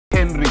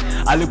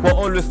alikuwa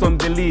always on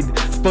the lead.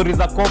 Stories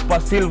za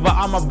copper, silver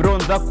ama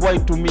bronze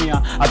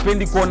hakuwaitumia.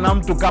 Apendi kuona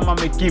mtu kama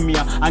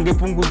amekimia.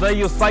 Angepunguza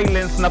hiyo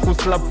silence na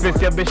kuslap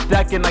face ya best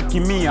yake na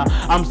kimia.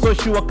 I'm so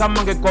sure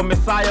kama angekuwa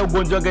Messiah,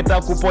 ugonjwa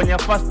angetaka kuponya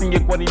fast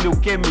ingekuwa ni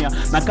leukemia.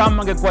 Na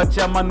kama angekuwa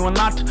chairman wa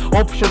NAT,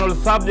 optional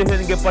subject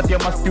ningepatia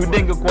ma-student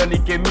ingekuwa ni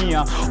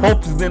kemia.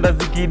 Hopes zinaenda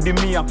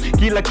zikidimia,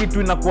 kila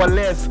kitu inakuwa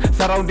less.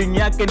 Surrounding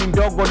yake ni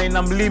ndogo na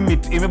ina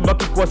limit.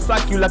 Imebaki kwa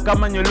circular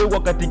kama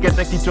nyolugwa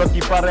katika kichwa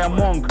kipara ya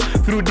monk.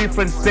 Through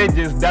different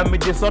stages,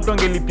 damages soto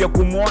ngelipia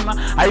kumuona.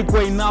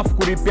 Haikuwa enough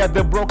kurepair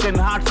the broken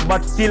hearts,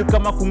 but still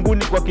kama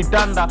kunguni kwa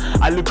kitanda.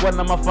 Alikuwa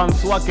na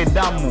mafans wake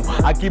damu,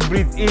 aki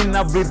breathe in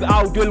na breathe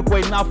out. Ilikuwa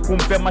enough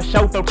kumpea ma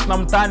shoutouts na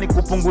mtani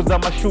kupunguza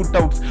ma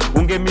shootouts.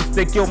 Unge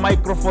mistake yo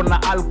microphone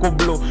na alcohol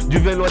blow.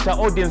 Juvel wacha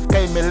audience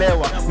kai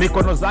imelewa.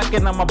 Mikono zake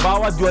na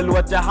mabawa juu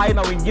aliwacha hai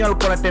na wengine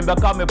walikuwa wanatembea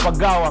kama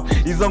wamepagawa.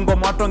 Hizo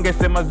ngoma watu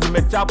wangesema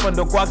zimechapa,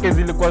 ndo kwake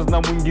zilikuwa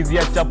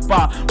zinamuingizia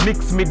chapa.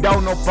 Mix me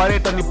down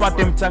operator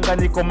nipate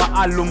mchanganyiko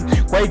maalum.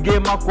 Kwa hii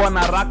game hakuwa na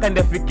haraka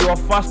ndio afikiwa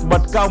fast,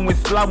 but kama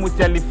Muislamu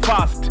si ali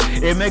fast.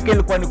 Emeke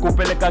ilikuwa ni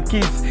kupeleka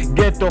kiss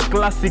ghetto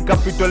classic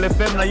Capital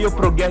FM na hiyo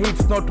progia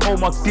hits not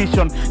home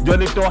actation. Juu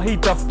alitoa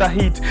hit after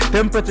hit,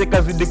 temperature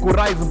kazidi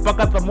kurise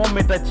mpaka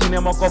thermometer chini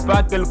ya makopa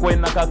yake ilikuwa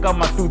inakaa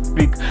kama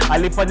toothpick.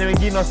 Alifanya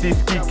wengine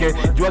wasisikike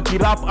juu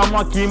akirap ama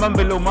akiimba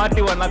mbele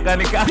umati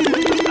wanakanika.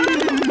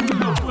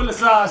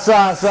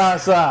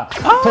 Sa.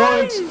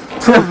 Point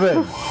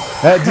proven.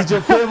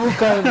 GCho Pevu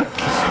can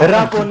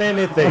rap on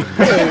anything.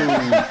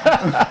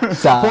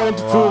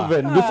 Point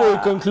proven. Before we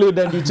conclude,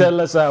 and you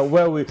tell us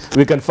where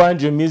we can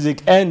find your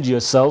music and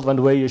yourself and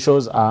where your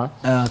shows are.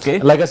 Okay.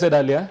 Like I said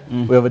earlier,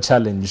 we have a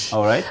challenge.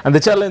 All right. And the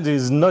challenge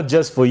is not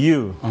just for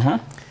you.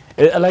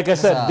 Like I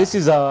said, this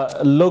is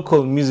a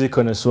local music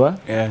connoisseur.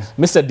 Yeah.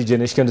 Mr. DJ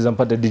Neshke is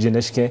part of DJ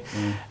Neshke.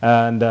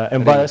 And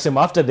embarrass him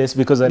after this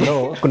because I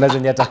know kuna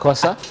zenye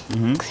atakosa.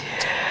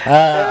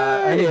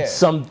 I need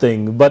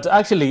something. But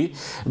actually,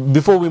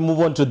 before we move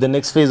on to the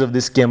next phase of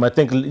this game, I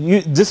think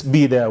you just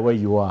be there where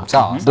you are.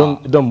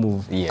 Don't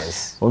move.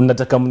 Yes.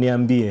 Unataka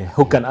mniambie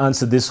who can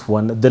answer this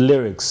one, the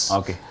lyrics.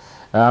 Okay.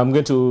 I'm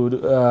going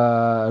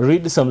to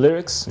read some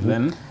lyrics.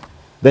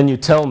 Then you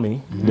tell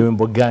me the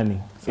wimbo gani.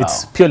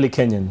 It's purely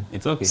Kenyan.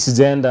 It's okay.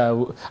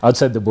 Sijaenda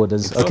outside the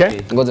borders. It's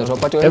okay?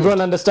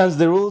 Everyone understands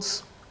the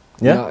rules?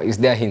 Yeah? No, is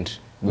there a hint?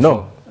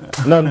 No,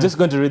 I'm just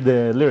going to read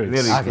the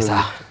lyrics. Okay,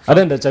 sawa.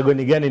 Hata ndachagua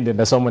ni gani ndio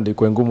ndasoma ndio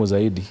kwa ngumu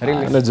zaidi.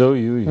 Unajua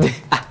huyu.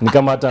 Ni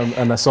kama hata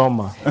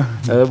anasoma.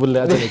 Hebu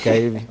acha nikae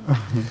hivi.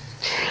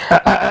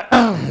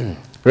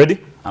 Ready?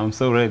 I'm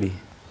so ready.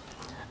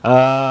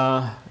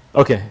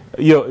 Okay.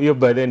 You're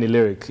by the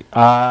lyric.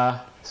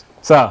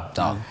 Sawa.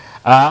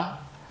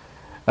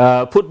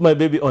 Put my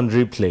baby on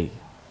replay.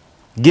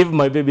 Give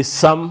my baby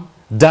some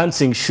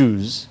dancing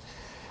shoes.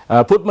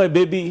 Put my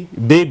baby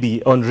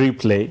on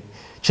replay.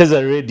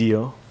 Cheza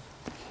radio.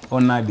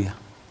 On Nadia.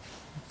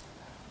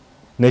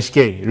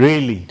 Neshke,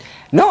 really?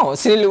 No,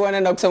 silly one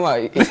and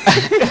kusema.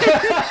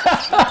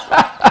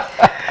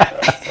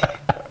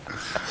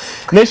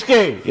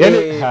 Neshke,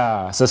 yani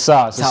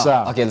sasa.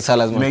 Okay, sasa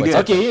lazima.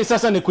 Okay, hii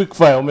sasa ni quick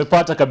fire.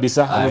 Umepata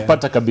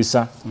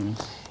kabisa.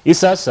 Hii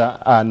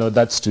sasa, no,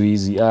 that's too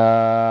easy.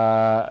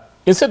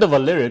 Instead of a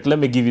lyric, let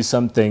me give you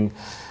something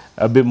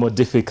a bit more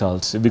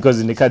difficult because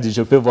in the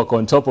GCho Pevu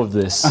on top of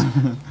this.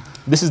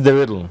 This is the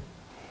riddle.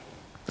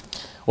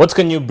 What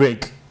can you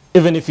break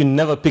even if you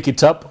never pick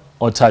it up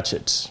or touch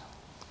it?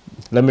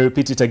 Let me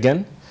repeat it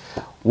again.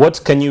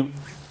 What can you...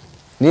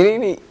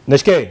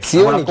 Neshke.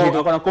 Sioni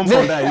kitu.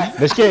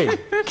 Neshke.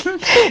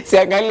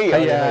 Siangalia.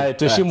 Aya,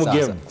 tuheshimu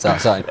game.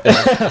 Sawa.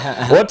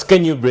 What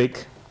can you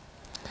break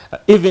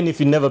even if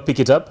you never pick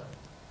it up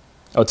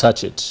or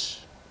touch it?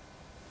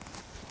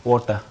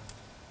 Water.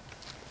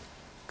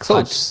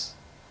 Clothes.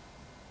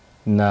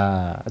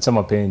 Na acha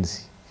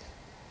mapenzi.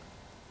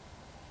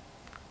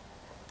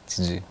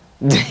 Sijui.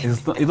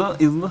 It's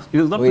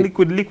not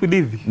liquid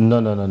hivi. No.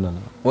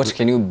 What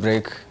can you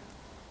break?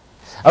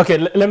 Okay,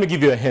 let me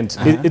give you a hint.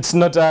 It's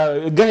not...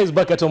 guys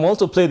back at home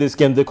also play this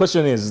game. The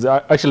question is,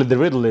 actually the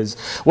riddle is,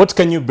 what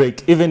can you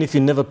break even if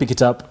you never pick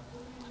it up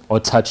or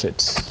touch it?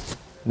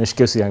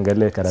 Neshke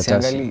usiangalie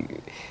karatasi.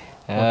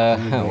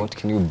 What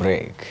can you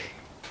break?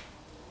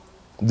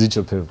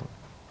 GCho Pevu.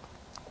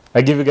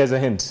 I give you guys a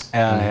hint.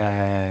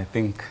 Yeah, I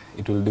think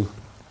it will do.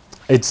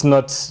 It's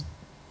not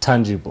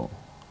tangible.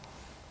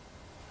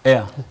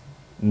 Yeah.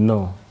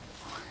 No.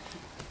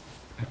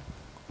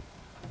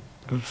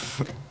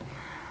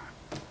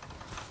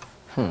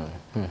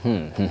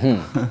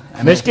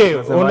 Neshke,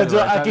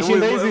 unajua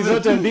akishinda hizi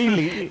zote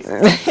mbili.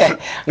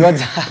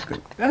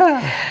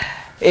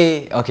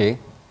 Okay.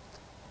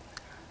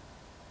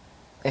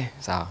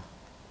 Sawa.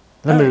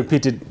 Let me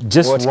repeat it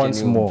just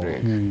once more.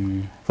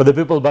 For the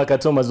people back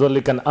at home as well,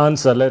 you can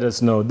answer, let us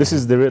know. This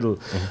is the riddle.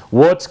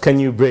 What can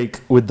you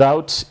break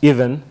without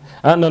even...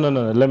 No.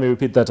 Let me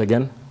repeat that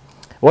again.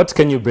 What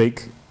can you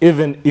break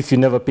even if you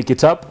never pick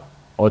it up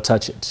or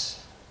touch it?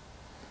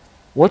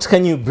 What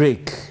can you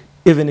break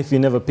even if you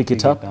never pick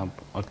it up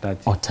or touch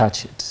it? Or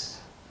touch it?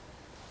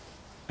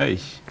 Hey.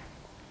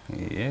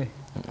 Yeah.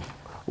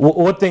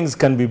 What things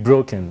can be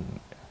broken?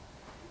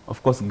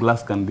 Of course,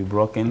 glass can be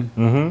broken.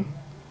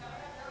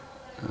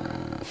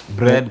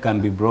 Bread can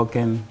be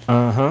broken.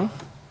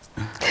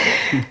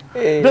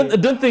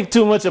 Don't think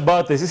too much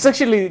about this. It's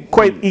actually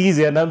quite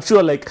easy, and I'm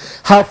sure like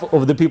half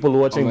of the people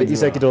watching the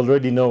Ecircuit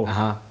already know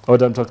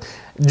what I'm talking.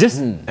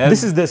 Just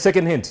this is the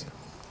second hint.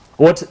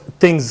 What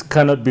things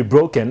cannot be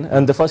broken,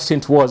 and the first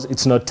hint was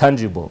it's not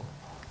tangible.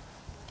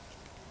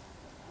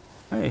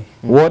 Hey.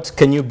 What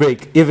can you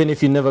break, even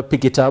if you never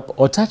pick it up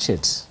or touch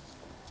it?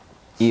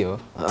 Ew.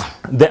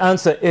 The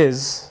answer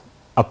is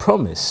a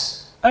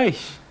promise. Hey.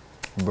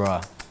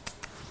 Bruh.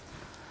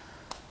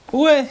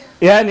 We.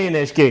 Yani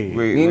NHK.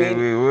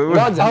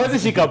 Hawezi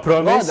shika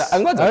promise,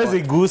 Ngoja.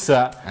 hawezi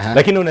gusa,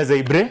 lakini unaweza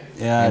ibre.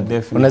 Yeah,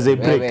 definitely. Unaweza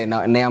break. Wewe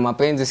na ya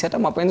mapenzi, si hata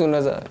mapenzi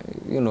unaweza,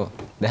 you know,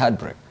 the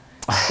heartbreak.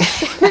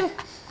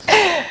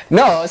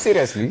 No,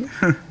 seriously.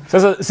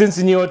 Sasa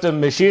since nyi wote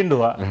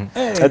mmeshindwa,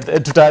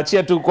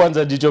 tutaachia tu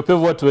kwanza Jicho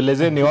Pevu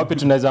atuelezee ni wapi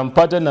tunaweza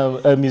mpata na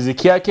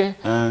music yake.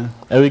 And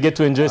we get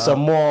to enjoy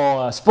some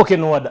more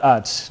spoken word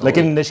art.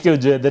 Lakini nashike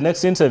ujue the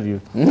next interview,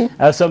 I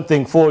have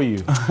something for you.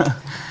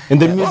 In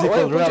the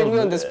musical Why putting me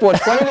on realm. the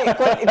spot? Kwa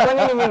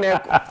nini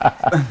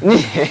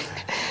mimi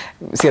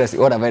seriously,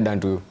 what have I done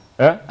to you?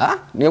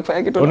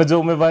 Nimefanya kitu. Unajua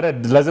umevaa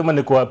red, lazima ni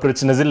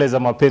approach na zile za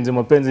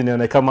mapenzi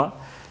nione kama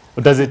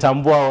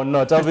utazitambua au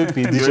not. Au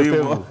vipi Jicho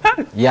Pevu?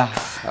 Yeah,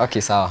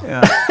 okay, sawa.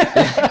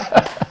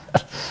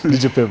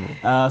 Jicho Pevu.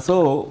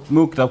 So,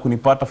 mimi ukitaka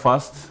kunipata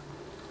first,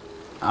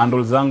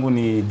 handle zangu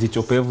ni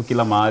Jicho Pevu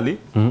kila mahali.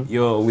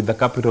 Yo with the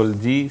capital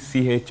G,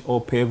 CHO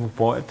Pevu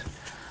Poet.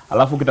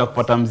 Alafu ukitaka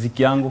kupata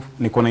muziki yangu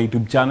niko na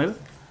YouTube channel.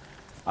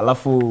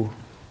 Alafu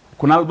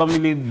kuna album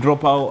nili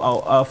drop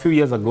out a few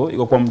years ago,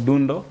 iko kwa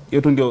Mdundo.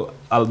 Hiyo tu ndio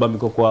album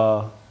iko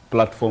kwa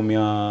platform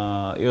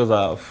ya hiyo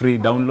za free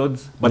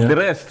downloads. But the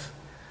rest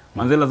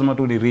manze lazima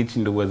tu ni reach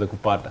ndio uweze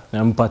kupata.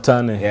 Na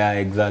mpatane. Yeah,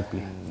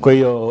 exactly. Kwa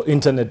hiyo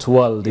internet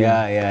world.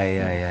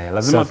 Yeah.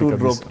 Lazima tu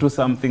drop to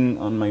something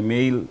on my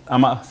mail.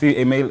 Ama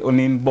si email, on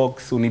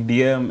inbox, on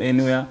DM,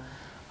 anywhere.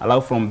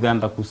 Allow from there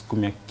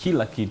nitakusukumia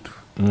kila kitu.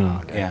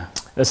 Yeah.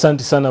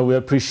 Asante sana, we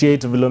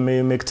appreciate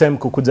vile make time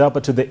kukuja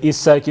hapa to the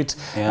Ecircuit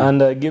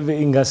and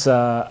giving us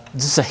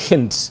just a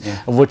hint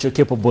of what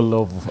you're capable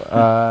of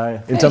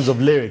in terms of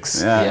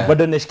lyrics.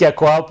 Bado nashikia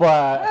kwa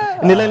hapa,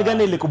 ni line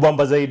gani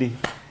ilikubamba zaidi?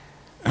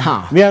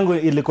 Mimi yangu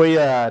ilikuwa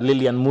ya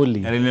Lilian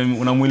Muli.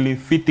 Una mwili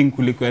fitting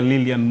kuliko ya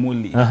Lilian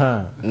Muli.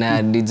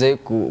 Na DJ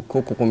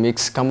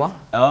kumix kama?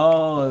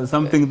 Oh,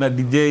 something that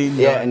DJ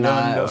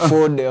na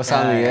food or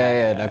something.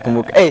 Yeah,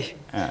 nakumbuka. Hey.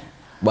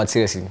 But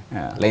seriously,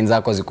 line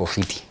zako ziko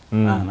fiti.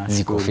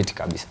 Ziko fiti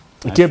kabisa.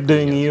 Keep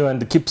doing you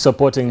and keep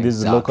supporting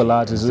these local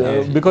artists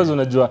because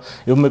unajua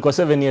umekuwa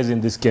 7 years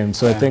in this game,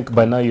 so I think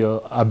by now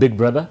you're a big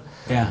brother.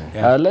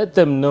 Let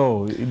them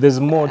know there's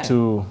more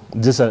to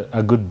just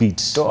a good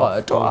beat.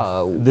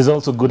 There's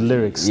also good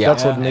lyrics.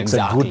 That's what makes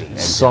a good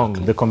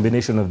song, the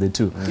combination of the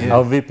two.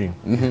 Our VP.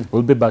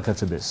 We'll be back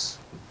after this.